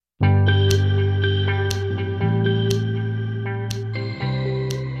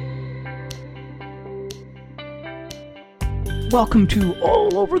Welcome to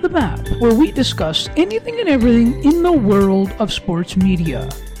All Over the Map, where we discuss anything and everything in the world of sports media.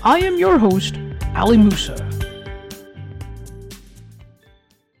 I am your host, Ali Musa.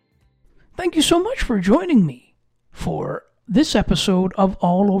 Thank you so much for joining me for this episode of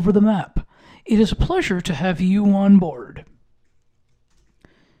All Over the Map. It is a pleasure to have you on board.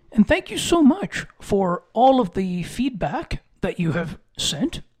 And thank you so much for all of the feedback that you have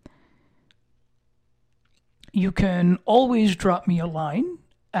sent. You can always drop me a line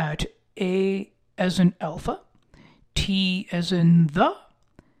at A as in alpha, T as in the,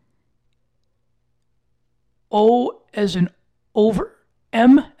 O as in over,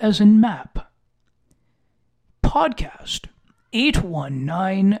 M as in map. Podcast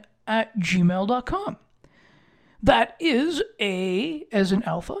 819 at gmail.com. That is A as in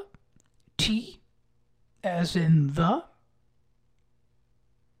alpha, T as in the,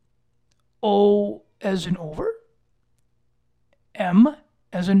 O as in over, M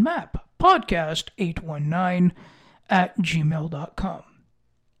as in map. Podcast 819 at gmail.com.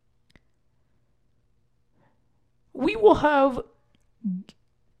 We will have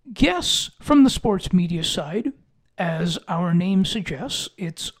guests from the sports media side. As our name suggests,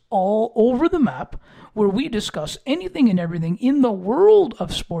 it's all over the map, where we discuss anything and everything in the world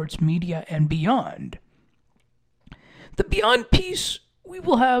of sports media and beyond. The Beyond piece, we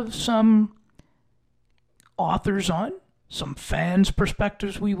will have some authors on, some fans'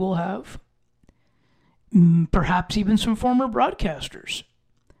 perspectives we will have, perhaps even some former broadcasters.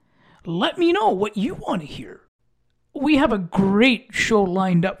 Let me know what you want to hear. We have a great show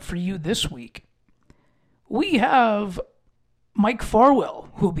lined up for you this week. We have Mike Farwell,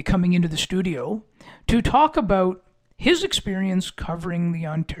 who will be coming into the studio to talk about his experience covering the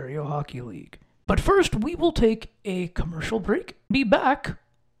Ontario Hockey League. But first, we will take a commercial break. Be back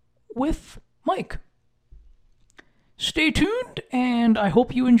with Mike. Stay tuned, and I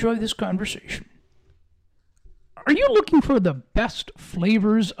hope you enjoy this conversation. Are you looking for the best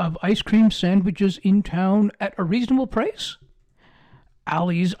flavors of ice cream sandwiches in town at a reasonable price?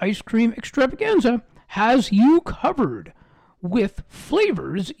 Ali's Ice Cream Extravaganza has you covered with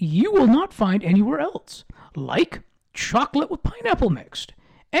flavors you will not find anywhere else, like chocolate with pineapple mixed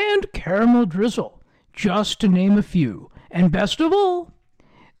and caramel drizzle, just to name a few. And best of all,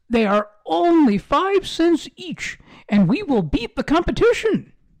 they are only 5 cents each, and we will beat the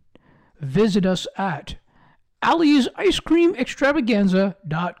competition. Visit us at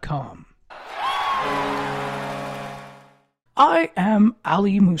alisicecreamextravaganza.com. I am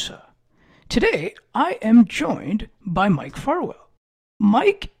Ali Musa. Today, I am joined by Mike Farwell.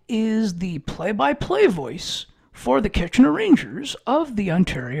 Mike is the play-by-play voice for the Kitchener Rangers of the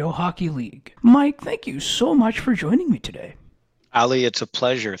Ontario Hockey League. Mike, thank you so much for joining me today. Ali, it's a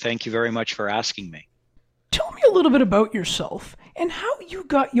pleasure. Thank you very much for asking me. Tell me a little bit about yourself and how you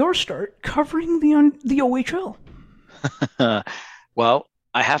got your start covering the OHL. Well,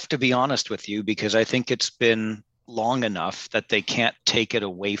 I have to be honest with you because I think it's been long enough that they can't take it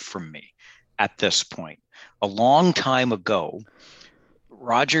away from me at this point. A long time ago,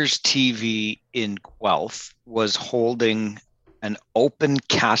 Rogers TV in Guelph was holding an open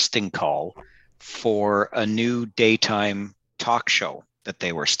casting call for a new daytime talk show that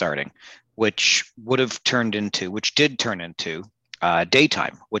they were starting, which did turn into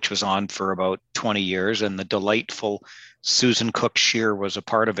Daytime, which was on for about 20 years. And the delightful Susan Cook-Shear was a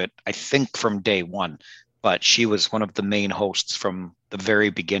part of it, I think from day one, but she was one of the main hosts from the very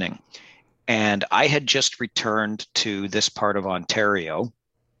beginning. And I had just returned to this part of Ontario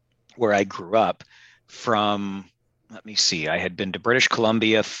where I grew up from, I had been to British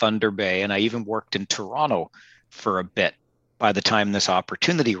Columbia, Thunder Bay, and I even worked in Toronto for a bit by the time this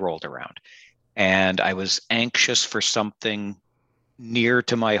opportunity rolled around. And I was anxious for something near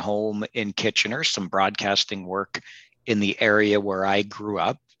to my home in Kitchener, some broadcasting work in the area where I grew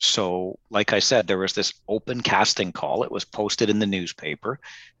up. So like I said, there was this open casting call. It was posted in the newspaper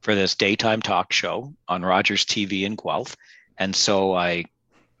for this daytime talk show on Rogers TV in Guelph. And so I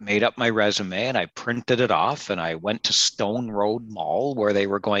made up my resume and I printed it off and I went to Stone Road Mall where they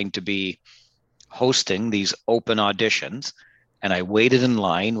were going to be hosting these open auditions. And I waited in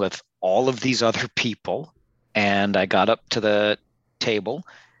line with all of these other people. And I got up to the table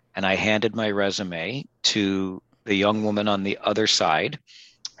and I handed my resume to the young woman on the other side.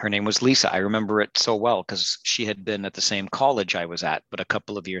 Her name was Lisa. I remember it so well because she had been at the same college I was at, but a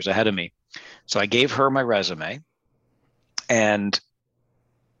couple of years ahead of me. So I gave her my resume and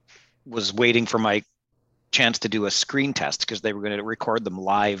was waiting for my chance to do a screen test because they were going to record them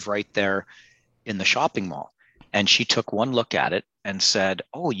live right there in the shopping mall. And she took one look at it and said,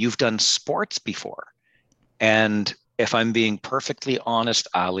 "Oh, you've done sports before." And if I'm being perfectly honest,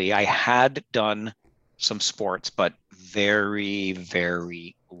 Ali, I had done some sports, but very,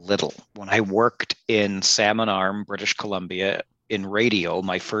 very little. When I worked in Salmon Arm, British Columbia, in radio,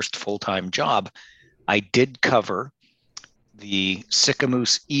 my first full-time job, I did cover the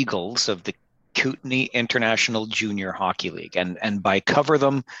Sicamous Eagles of the Kootenay International Junior Hockey League. And by cover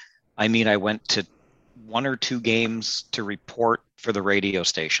them, I mean I went to one or two games to report for the radio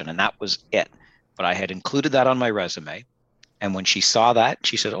station, and that was it. But I had included that on my resume. And when she saw that,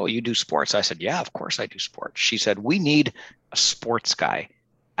 she said, "Oh, you do sports?" I said, "Yeah, of course I do sports." She said, "We need a sports guy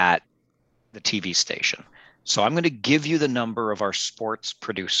at the TV station. So I'm going to give you the number of our sports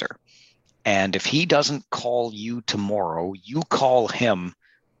producer. And if he doesn't call you tomorrow, you call him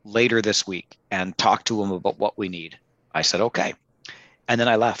later this week and talk to him about what we need." I said, "Okay." And then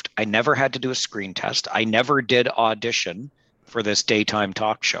I left. I never had to do a screen test. I never did audition for this daytime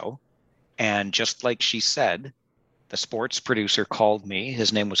talk show. And just like she said, the sports producer called me.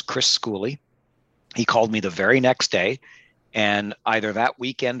 His name was Chris Schooley. He called me the very next day. And either that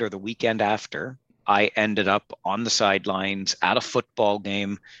weekend or the weekend after, I ended up on the sidelines at a football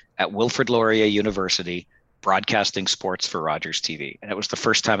game at Wilfrid Laurier University, broadcasting sports for Rogers TV. And it was the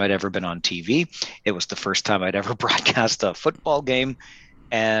first time I'd ever been on TV. It was the first time I'd ever broadcast a football game.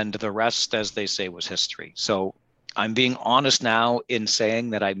 And the rest, as they say, was history. So I'm being honest now in saying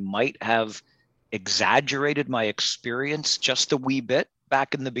that I might have exaggerated my experience just a wee bit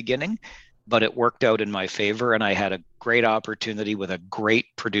back in the beginning, but it worked out in my favor. And I had a great opportunity with a great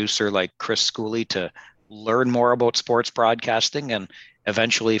producer like Chris Schooley to learn more about sports broadcasting, and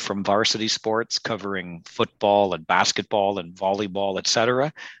eventually from varsity sports covering football and basketball and volleyball,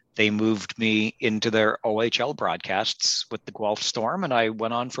 etc., they moved me into their OHL broadcasts with the Guelph Storm, and I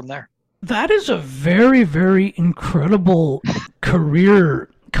went on from there. That is a very, very incredible career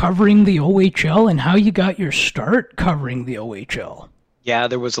covering the OHL, and how you got your start covering the OHL. Yeah,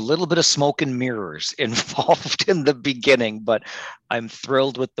 there was a little bit of smoke and mirrors involved in the beginning, but I'm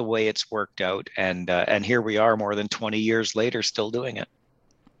thrilled with the way it's worked out. And here we are more than 20 years later, still doing it.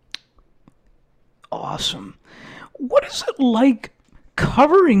 Awesome. What is it like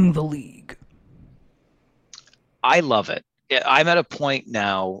covering the league? I love it. I'm at a point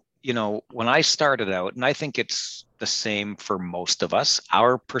now, when I started out, and I think it's the same for most of us,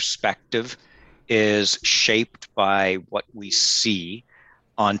 our perspective is shaped by what we see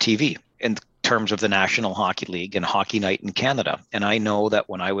on TV in terms of the National Hockey League and Hockey Night in Canada. And I know that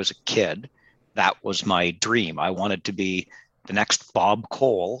when I was a kid, that was my dream. I wanted to be the next Bob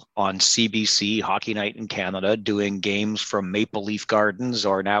Cole on CBC Hockey Night in Canada, doing games from Maple Leaf Gardens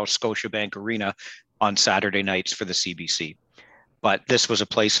or now Scotiabank Arena on Saturday nights for the CBC. But this was a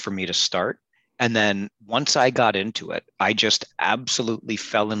place for me to start. And then once I got into it, I just absolutely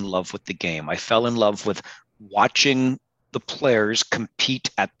fell in love with the game. I fell in love with watching the players compete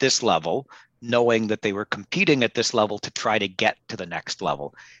at this level, knowing that they were competing at this level to try to get to the next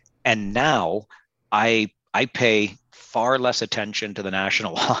level. And now I pay far less attention to the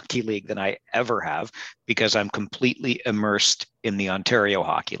National Hockey League than I ever have, because I'm completely immersed in the Ontario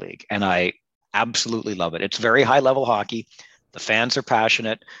Hockey League. And I absolutely love it. It's very high level hockey. The fans are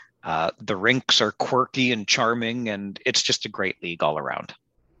passionate. The rinks are quirky and charming, and it's just a great league all around.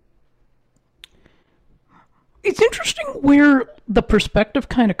 It's interesting where the perspective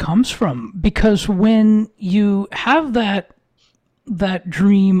kind of comes from, because when you have that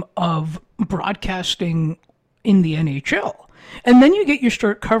dream of broadcasting in the NHL, and then you get your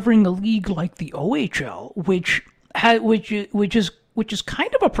start covering a league like the OHL, which is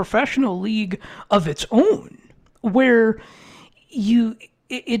kind of a professional league of its own, where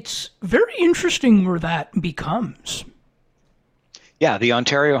it's very interesting where that becomes. Yeah, the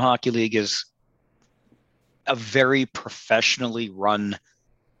Ontario Hockey League is a very professionally run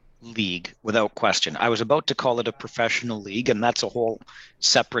league, without question. I was about to call it a professional league, and that's a whole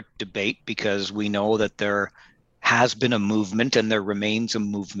separate debate, because we know that there has been a movement and there remains a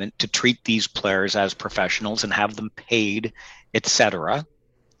movement to treat these players as professionals and have them paid, etc.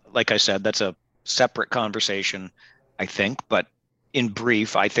 Like I said, that's a separate conversation, I think. But in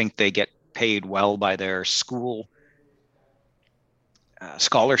brief, I think they get paid well by their school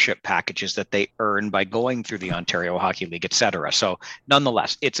scholarship packages that they earn by going through the Ontario Hockey League, etc. So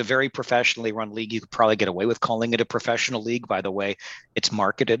nonetheless, it's a very professionally run league. You could probably get away with calling it a professional league by the way it's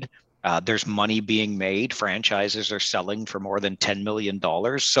marketed. There's money being made. Franchises are selling for more than $10 million.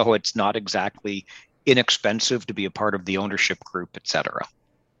 So it's not exactly inexpensive to be a part of the ownership group, etc.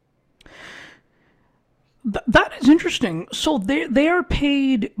 That is interesting. So they are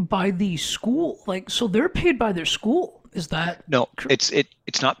paid by the school, so they're paid by their school. Is that no?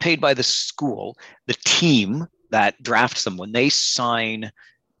 It's not paid by the school. The team that drafts them, when they sign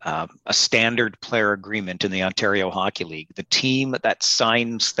a standard player agreement in the Ontario Hockey League, the team that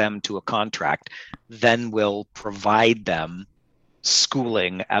signs them to a contract then will provide them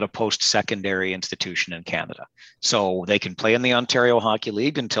schooling at a post-secondary institution in Canada. So they can play in the Ontario Hockey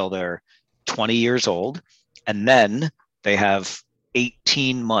League until they're 20 years old. And then they have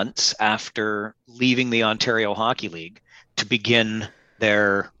 18 months after leaving the Ontario Hockey League to begin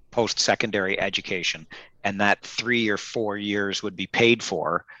their post-secondary education. And that 3 or 4 years would be paid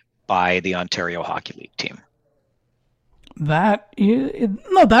for by the Ontario Hockey League team. That is,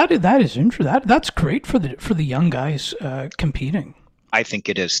 no, that is interesting. That's great for the young guys competing. I think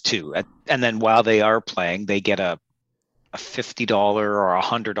it is too. And then while they are playing, they get a $50 or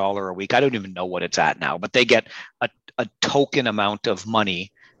 $100 a week. I don't even know what it's at now, but they get a token amount of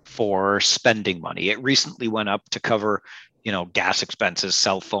money for spending money. It recently went up to cover, gas expenses,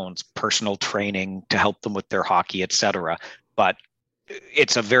 cell phones, personal training to help them with their hockey, etc. But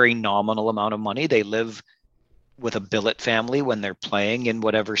it's a very nominal amount of money. They live with a billet family when they're playing in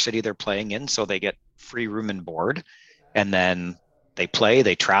whatever city they're playing in, so they get free room and board, and then they play,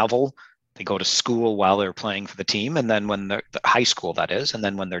 they travel, they go to school while they're playing for the team, and then when they're high school, that is, and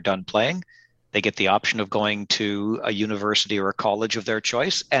then when they're done playing, they get the option of going to a university or a college of their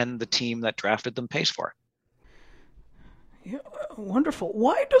choice, and the team that drafted them pays for it. Yeah, wonderful.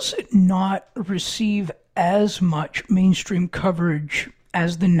 Why does it not receive as much mainstream coverage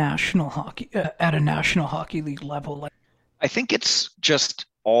as the national hockey at a national hockey league level? I think it's just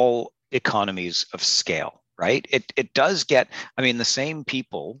all economies of scale, right? It does get, the same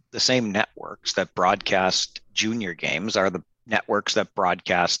people, the same networks that broadcast junior games are the networks that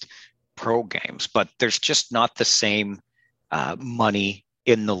broadcast pro games, but there's just not the same money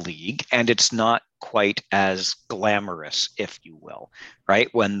in the league, and it's not quite as glamorous, if you will, right?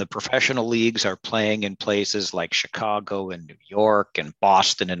 When the professional leagues are playing in places like Chicago and New York and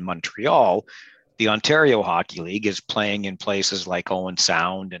Boston and Montreal, the Ontario Hockey League is playing in places like Owen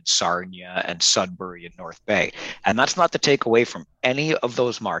Sound and Sarnia and Sudbury and North Bay. And that's not to take away from any of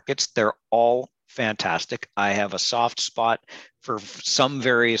those markets. They're all fantastic. I have a soft spot for some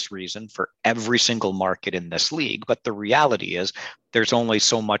various reason for every single market in this league. But the reality is there's only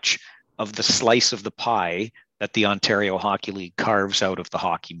so much of the slice of the pie that the Ontario Hockey League carves out of the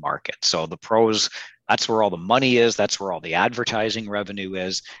hockey market. So the pros, that's where all the money is. That's where all the advertising revenue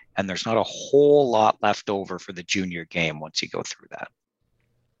is. And there's not a whole lot left over for the junior game once you go through that.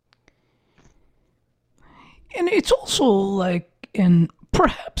 And it's also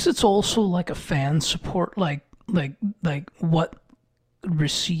perhaps it's also like a fan support, like what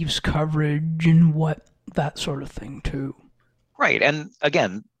receives coverage and what that sort of thing too. Right. And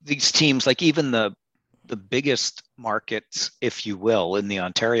again, these teams, like even the biggest markets, if you will, in the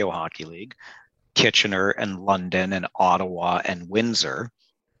Ontario Hockey League, Kitchener and London and Ottawa and Windsor,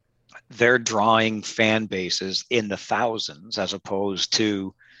 they're drawing fan bases in the thousands as opposed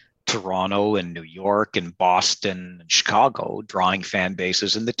to Toronto and New York and Boston and Chicago drawing fan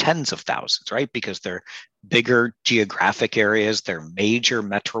bases in the tens of thousands, right? Because they're bigger geographic areas, they're major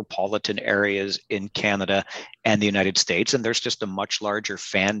metropolitan areas in Canada and the United States, and there's just a much larger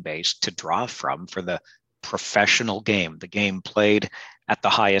fan base to draw from for the professional game, the game played at the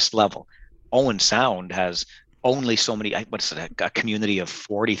highest level. Owen Sound has only so many, what's it, a community of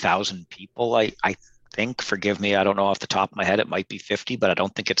 40,000 people, I think, forgive me, I don't know off the top of my head, it might be 50, but I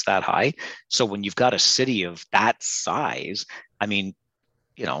don't think it's that high. So when you've got a city of that size,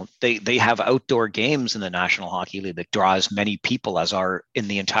 they have outdoor games in the National Hockey League that draw as many people as are in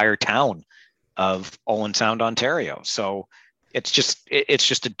the entire town of Owen Sound, Ontario. So it's just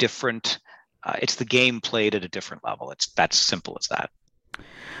a different, it's the game played at a different level. It's that's simple as that.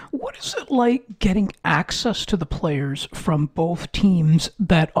 What is it like getting access to the players from both teams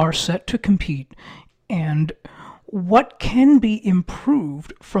that are set to compete, and what can be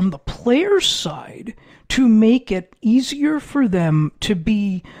improved from the players' side to make it easier for them to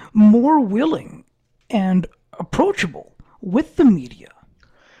be more willing and approachable with the media?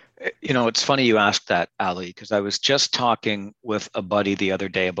 It's funny you asked that, Ali, because I was just talking with a buddy the other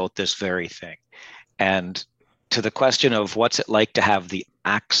day about this very thing. And to the question of what's it like to have the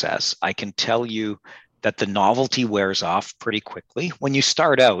access, I can tell you that the novelty wears off pretty quickly. When you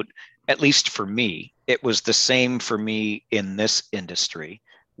start out, at least for me, it was the same for me in this industry,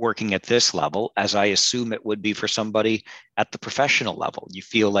 working at this level, as I assume it would be for somebody at the professional level. You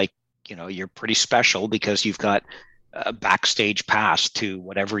feel like, you're pretty special because you've got a backstage pass to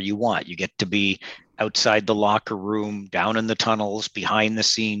whatever you want. You get to be outside the locker room, down in the tunnels, behind the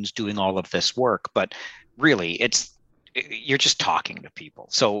scenes, doing all of this work. But really, you're just talking to people.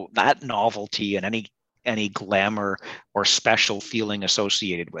 So that novelty and any any glamour or special feeling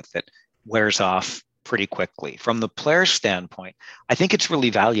associated with it wears off pretty quickly. From the player's standpoint, I think it's really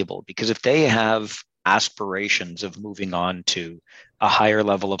valuable because if they have aspirations of moving on to a higher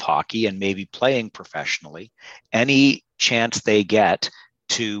level of hockey and maybe playing professionally, any chance they get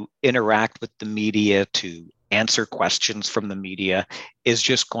to interact with the media, to answer questions from the media, is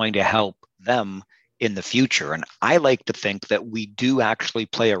just going to help them in the future. And I like to think that we do actually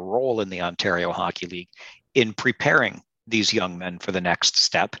play a role in the Ontario Hockey League in preparing these young men for the next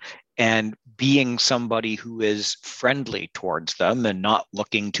step and being somebody who is friendly towards them and not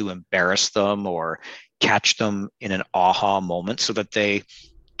looking to embarrass them or catch them in an aha moment, so that they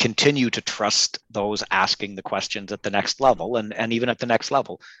continue to trust those asking the questions at the next level. And even at the next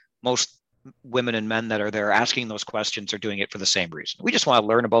level, most women and men that are there asking those questions are doing it for the same reason. We just want to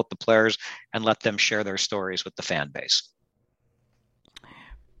learn about the players and let them share their stories with the fan base.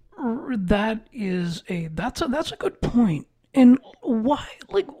 That's a good point. And why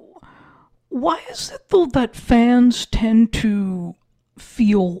is it though that fans tend to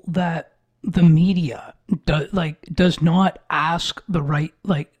feel that the media does not ask the right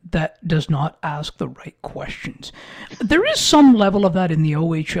questions? There is some level of that in the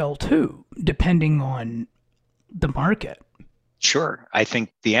OHL too, depending on the market. Sure. I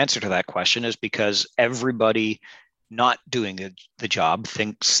think the answer to that question is because everybody not doing the job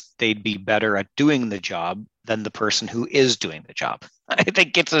thinks they'd be better at doing the job than the person who is doing the job. I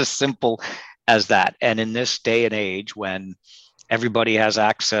think it's as simple as that. And in this day and age, when everybody has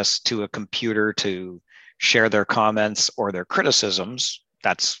access to a computer to share their comments or their criticisms,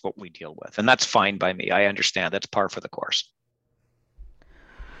 that's what we deal with. And that's fine by me. I understand that's par for the course.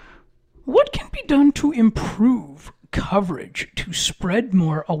 What can be done to improve coverage to spread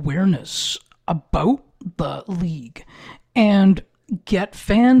more awareness about the league and get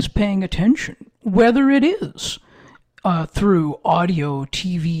fans paying attention, whether it is through audio,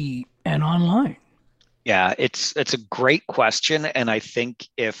 TV, and online? Yeah, it's a great question. And I think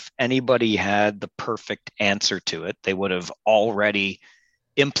if anybody had the perfect answer to it, they would have already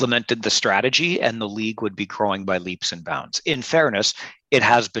implemented the strategy and the league would be growing by leaps and bounds. In fairness, it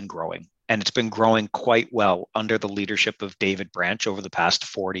has been growing, and it's been growing quite well under the leadership of David Branch over the past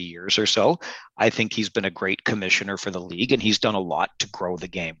 40 years or so. I think he's been a great commissioner for the league, and he's done a lot to grow the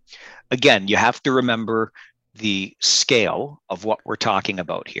game. Again, you have to remember the scale of what we're talking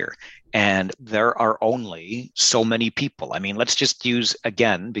about here. And there are only so many people. I mean, let's just use,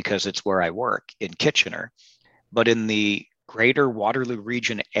 again, because it's where I work, in Kitchener, but in the greater Waterloo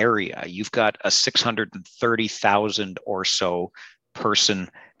region area, you've got a 630,000 or so person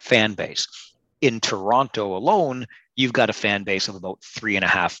fan base. In Toronto alone, you've got a fan base of about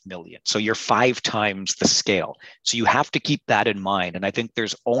 3.5 million. So you're 5 times the scale. So you have to keep that in mind. And I think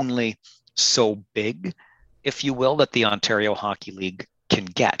there's only so big, if you will, that the Ontario Hockey League can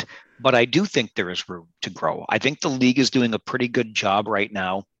get. But I do think there is room to grow. I think the league is doing a pretty good job right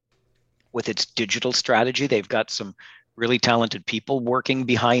now with its digital strategy. They've got some really talented people working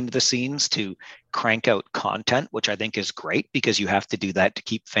behind the scenes to crank out content, which I think is great because you have to do that to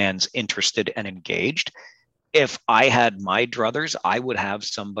keep fans interested and engaged. If I had my druthers, I would have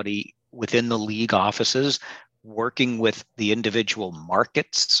somebody within the league offices working with the individual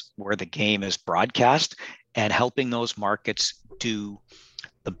markets where the game is broadcast and helping those markets do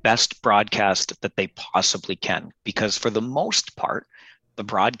the best broadcast that they possibly can. Because for the most part, the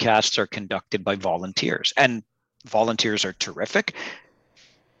broadcasts are conducted by volunteers, and volunteers are terrific,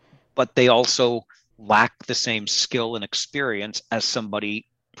 but they also lack the same skill and experience as somebody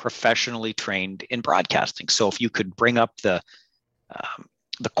professionally trained in broadcasting. So if you could bring up the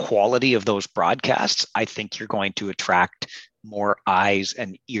quality of those broadcasts, I think you're going to attract more eyes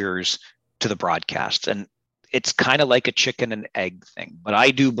and ears to the broadcasts. And it's kind of like a chicken and egg thing. But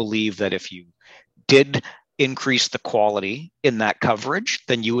I do believe that if you did increase the quality in that coverage,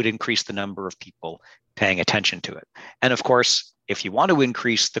 then you would increase the number of people paying attention to it. And of course, if you want to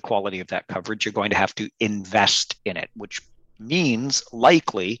increase the quality of that coverage, you're going to have to invest in it, which means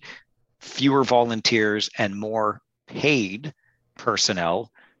likely fewer volunteers and more paid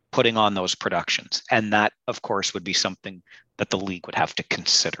personnel putting on those productions. And that, of course, would be something that the league would have to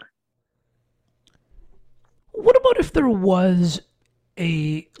consider. What about if there was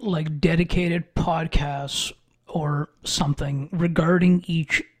a dedicated podcast or something regarding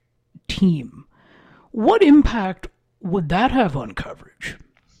each team? What impact would that have on coverage?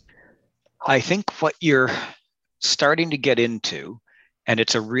 I think what you're starting to get into, and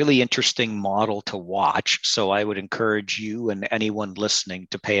it's a really interesting model to watch, so I would encourage you and anyone listening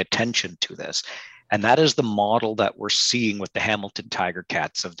to pay attention to this. And that is the model that we're seeing with the Hamilton Tiger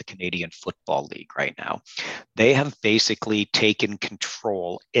Cats of the Canadian Football League right now. They have basically taken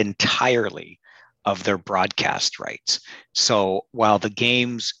control entirely of their broadcast rights. So while the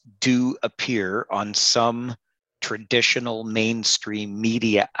games do appear on some traditional mainstream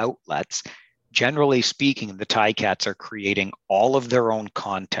media outlets, generally speaking, the Ticats are creating all of their own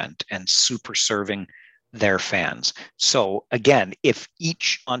content and super serving their fans. So again, if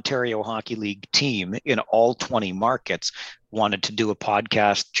each Ontario Hockey League team in all 20 markets wanted to do a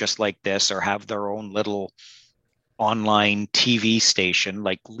podcast just like this, or have their own little online TV station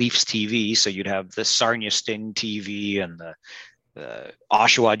like Leafs TV, so you'd have the Sarnia Sting TV and the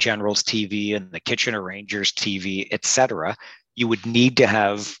Oshawa Generals TV and the Kitchener Rangers TV, etc., you would need to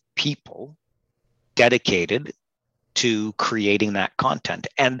have people dedicated to creating that content.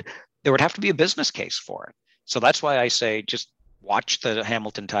 And there would have to be a business case for it. So that's why I say just watch the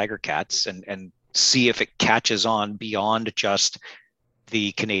Hamilton Tiger Cats and see if it catches on beyond just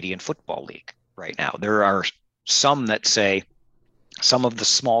the Canadian Football League right now. There are some that say some of the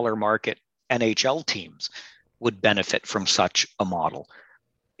smaller market NHL teams would benefit from such a model.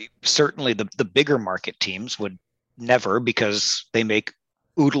 Certainly the bigger market teams would never, because they make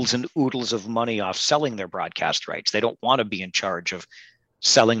oodles and oodles of money off selling their broadcast rights. They don't want to be in charge of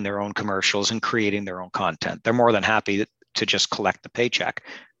selling their own commercials and creating their own content. They're more than happy to just collect the paycheck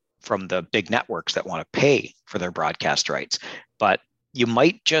from the big networks that want to pay for their broadcast rights. But you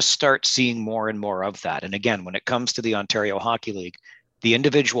might just start seeing more and more of that. And again, when it comes to the Ontario Hockey League, the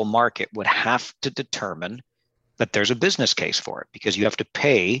individual market would have to determine that there's a business case for it, because you have to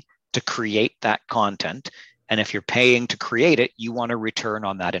pay to create that content. And if you're paying to create it, you want a return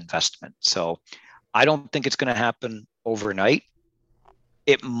on that investment. So I don't think it's going to happen overnight.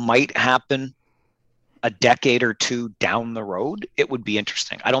 It might happen a decade or two down the road. It would be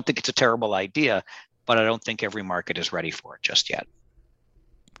interesting. I don't think it's a terrible idea, but I don't think every market is ready for it just yet.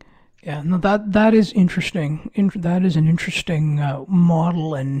 Yeah, no, that is interesting. That is an interesting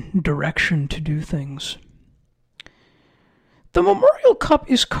model and direction to do things. The Memorial Cup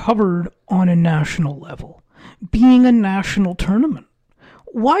is covered on a national level, being a national tournament.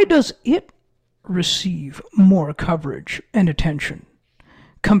 Why does it receive more coverage and attention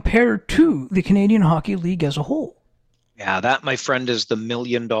compared to the Canadian Hockey League as a whole? Yeah, that, my friend, is the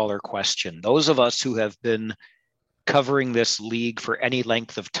million-dollar question. Those of us who have been covering this league for any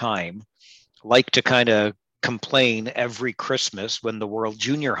length of time like to kind of complain every Christmas when the World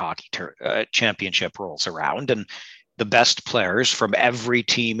Junior Hockey Championship rolls around, and the best players from every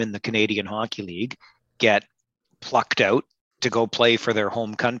team in the Canadian Hockey League get plucked out to go play for their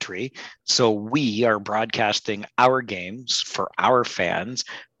home country. So we are broadcasting our games for our fans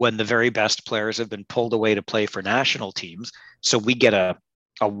when the very best players have been pulled away to play for national teams. So we get a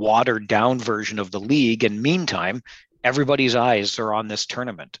watered down version of the league. And meantime, everybody's eyes are on this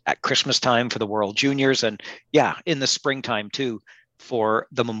tournament at Christmas time for the World Juniors, and in the springtime too for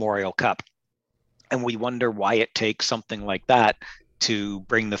the Memorial Cup. And we wonder why it takes something like that to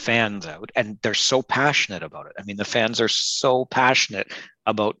bring the fans out. And they're so passionate about it. I mean, the fans are so passionate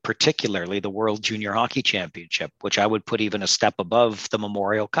about particularly the World Junior Hockey Championship, which I would put even a step above the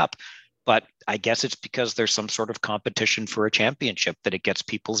Memorial Cup. But I guess it's because there's some sort of competition for a championship that it gets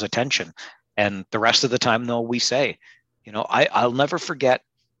people's attention. And the rest of the time, though, we say, I'll never forget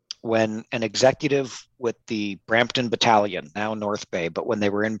when an executive with the Brampton Battalion, now North Bay, but when they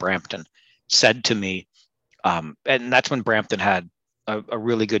were in Brampton, said to me, and that's when Brampton had a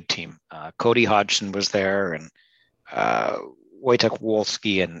really good team. Cody Hodgson was there, and Wojtek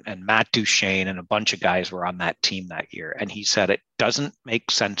Wolski and Matt Duchesne and a bunch of guys were on that team that year. And he said, it doesn't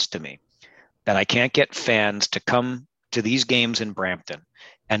make sense to me that I can't get fans to come to these games in Brampton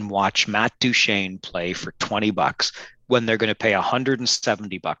and watch Matt Duchesne play for $20 when they're going to pay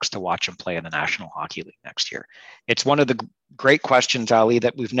 $170 to watch him play in the National Hockey League next year. It's one of the great questions, Ali,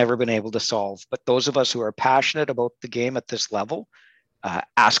 that we've never been able to solve. But those of us who are passionate about the game at this level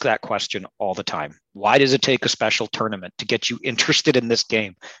ask that question all the time. Why does it take a special tournament to get you interested in this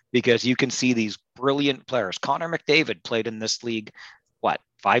game? Because you can see these brilliant players. Connor McDavid played in this league,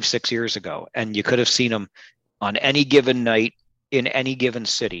 5-6 years ago, and you could have seen him on any given night in any given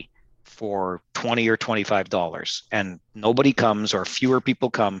city for $20 or $25, and nobody comes, or fewer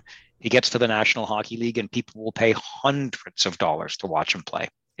people come. He gets to the National Hockey League and people will pay hundreds of dollars to watch him play.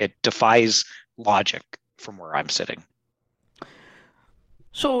 It defies logic from where I'm sitting.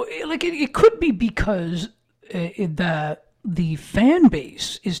 So, it could be because that the fan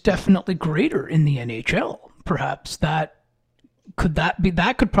base is definitely greater in the NHL. Perhaps that could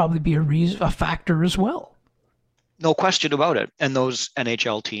probably be a factor as well. No question about it. And those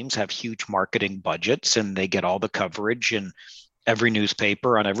NHL teams have huge marketing budgets, and they get all the coverage in every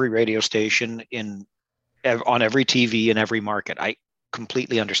newspaper, on every radio station, on every TV in every market. I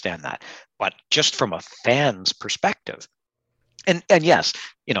completely understand that. But just from a fan's perspective, and yes,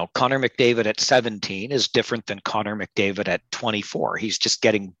 Connor McDavid at 17 is different than Connor McDavid at 24. He's just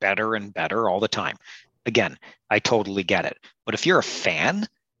getting better and better all the time. Again, I totally get it. But if you're a fan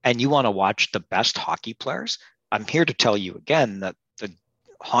and you want to watch the best hockey players, I'm here to tell you again that the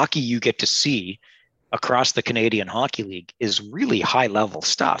hockey you get to see across the Canadian Hockey League is really high level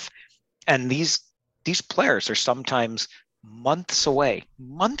stuff. And these players are sometimes months away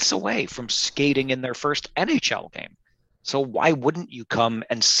from skating in their first NHL game. So why wouldn't you come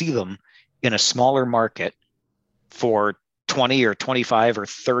and see them in a smaller market for $20 or $25 or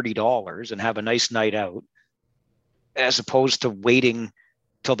 $30 and have a nice night out, as opposed to waiting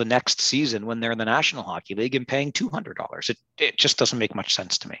till the next season when they're in the National Hockey League and paying $200? It just doesn't make much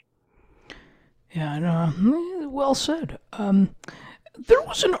sense to me. Yeah, no, well said. There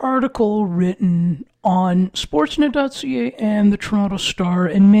was an article written on Sportsnet.ca and the Toronto Star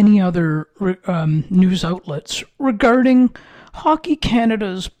and many other news outlets regarding Hockey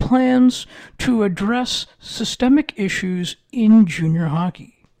Canada's plans to address systemic issues in junior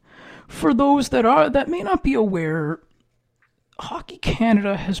hockey. For those that may not be aware, Hockey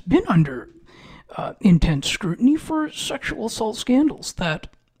Canada has been under intense scrutiny for sexual assault scandals that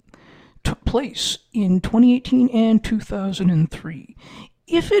took place in 2018 and 2003.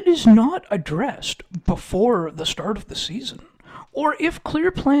 If it is not addressed before the start of the season, or if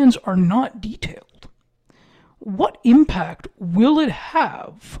clear plans are not detailed, what impact will it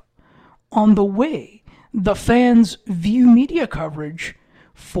have on the way the fans view media coverage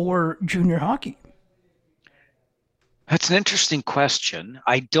for junior hockey? That's an interesting question.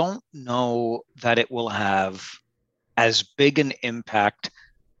 I don't know that it will have as big an impact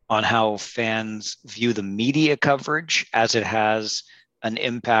on how fans view the media coverage as it has an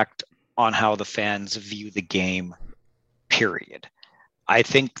impact on how the fans view the game, period. I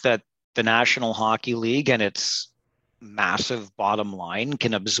think that the National Hockey League and its massive bottom line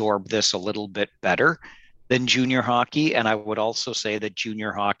can absorb this a little bit better than junior hockey. And I would also say that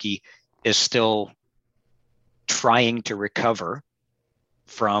junior hockey is still trying to recover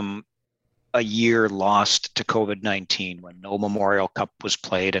from a year lost to COVID-19 when no Memorial Cup was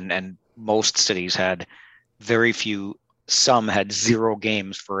played and most cities had very few, some had 0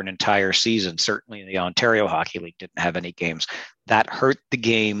 games for an entire season. Certainly the Ontario Hockey League didn't have any games. That hurt the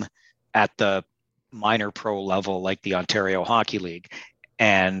game at the minor pro level like the Ontario Hockey League.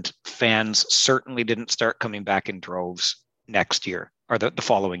 And fans certainly didn't start coming back in droves next year or the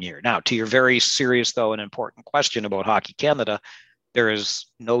following year. Now, to your very serious, though, and important question about Hockey Canada, there is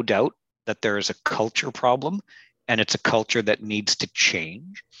no doubt that there is a culture problem, and it's a culture that needs to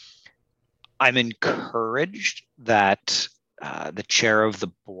change. I'm encouraged that the chair of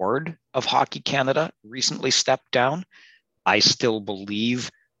the board of Hockey Canada recently stepped down. I still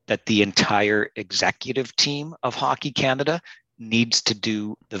believe that the entire executive team of Hockey Canada needs to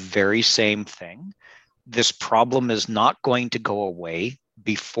do the very same thing. This problem is not going to go away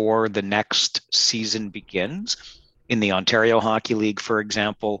before the next season begins. In the Ontario Hockey League, for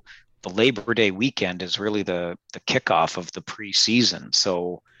example, the Labor Day weekend is really the kickoff of the preseason.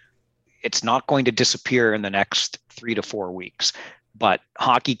 So it's not going to disappear in the next 3 to 4 weeks. But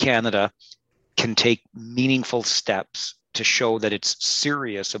Hockey Canada can take meaningful steps to show that it's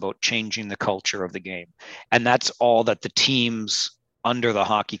serious about changing the culture of the game. And that's all that the teams under the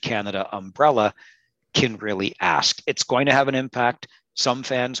Hockey Canada umbrella can really ask. It's going to have an impact. Some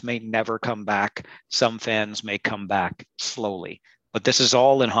fans may never come back. Some fans may come back slowly. But this is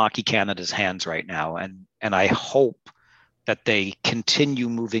all in Hockey Canada's hands right now. And I hope that they continue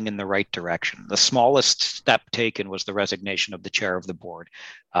moving in the right direction. The smallest step taken was the resignation of the chair of the board.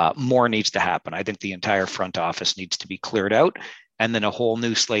 More needs to happen. I think the entire front office needs to be cleared out, and then a whole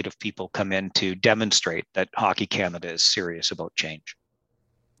new slate of people come in to demonstrate that Hockey Canada is serious about change.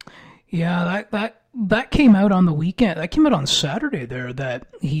 Yeah, that came out on the weekend. That came out on Saturday there, that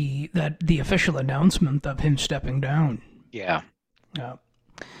the official announcement of him stepping down. Yeah.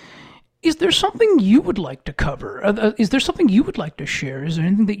 Is there something you would like to cover? Is there something you would like to share? Is there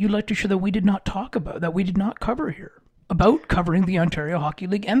anything that you'd like to share that we did not talk about, that we did not cover here, about covering the Ontario Hockey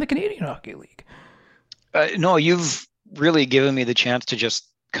League and the Canadian Hockey League? No, you've really given me the chance to just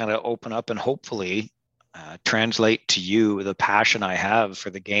kind of open up and hopefully translate to you the passion I have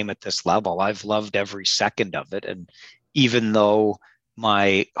for the game at this level. I've loved every second of it. And even though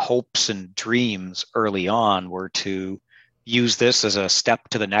my hopes and dreams early on were to use this as a step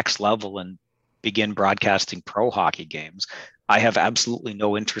to the next level and begin broadcasting pro hockey games. I have absolutely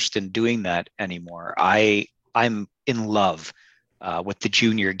no interest in doing that anymore. I'm in love with the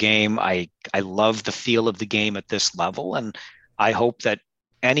junior game. I love the feel of the game at this level, and I hope that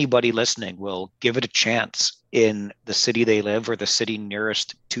anybody listening will give it a chance in the city they live or the city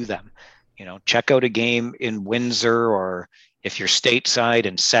nearest to them. Check out a game in Windsor, or if you're stateside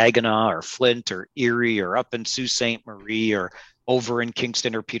in Saginaw or Flint or Erie or up in Sault Ste. Marie or over in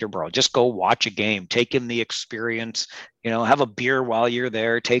Kingston or Peterborough. Just go watch a game, take in the experience, have a beer while you're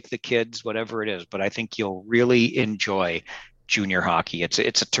there, take the kids, whatever it is. But I think you'll really enjoy junior hockey. It's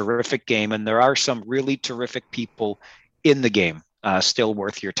a terrific game, and there are some really terrific people in the game. Still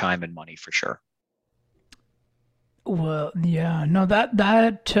worth your time and money for sure. Well, yeah, no,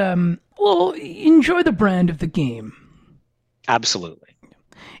 well, enjoy the brand of the game. Absolutely.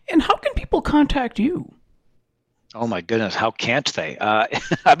 And how can people contact you? Oh my goodness, how can't they?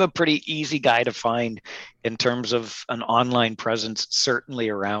 I'm a pretty easy guy to find in terms of an online presence, certainly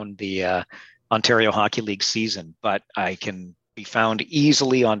around the Ontario Hockey League season, but I can be found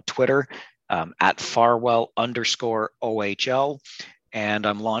easily on Twitter at Farwell_OHL. And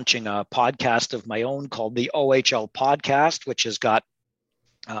I'm launching a podcast of my own called the OHL Podcast, which has got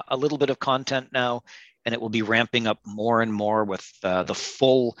a little bit of content now, and it will be ramping up more and more with the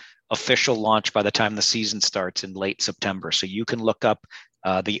full official launch by the time the season starts in late September. So you can look up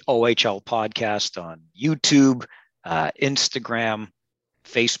the OHL Podcast on YouTube, Instagram,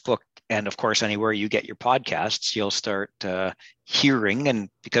 Facebook, and of course, anywhere you get your podcasts, you'll start hearing, and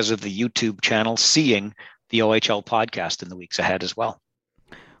because of the YouTube channel, seeing the OHL Podcast in the weeks ahead as well.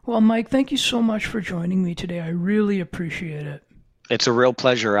 Well, Mike, thank you so much for joining me today. I really appreciate it. It's a real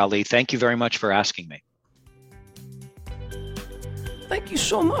pleasure, Ali. Thank you very much for asking me. Thank you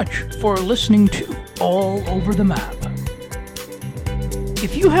so much for listening to All Over the Map.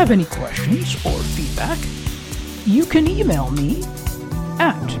 If you have any questions or feedback, you can email me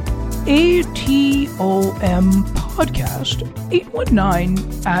at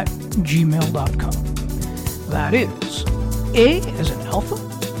atompodcast819@gmail.com. That is A as in alpha,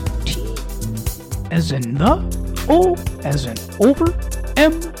 T as in the, O as in over,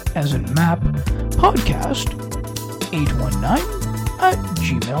 M as in map, podcast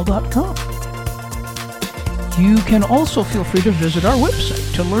 819@gmail.com. You can also feel free to visit our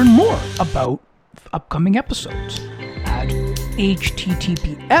website to learn more about upcoming episodes at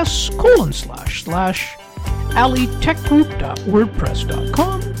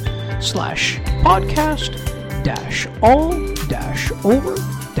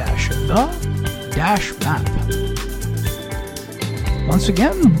Once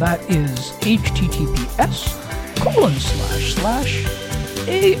again, that is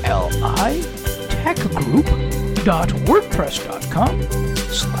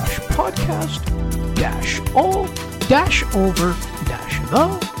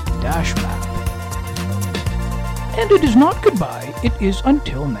And it is not goodbye, it is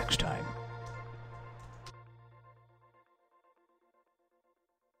until next time.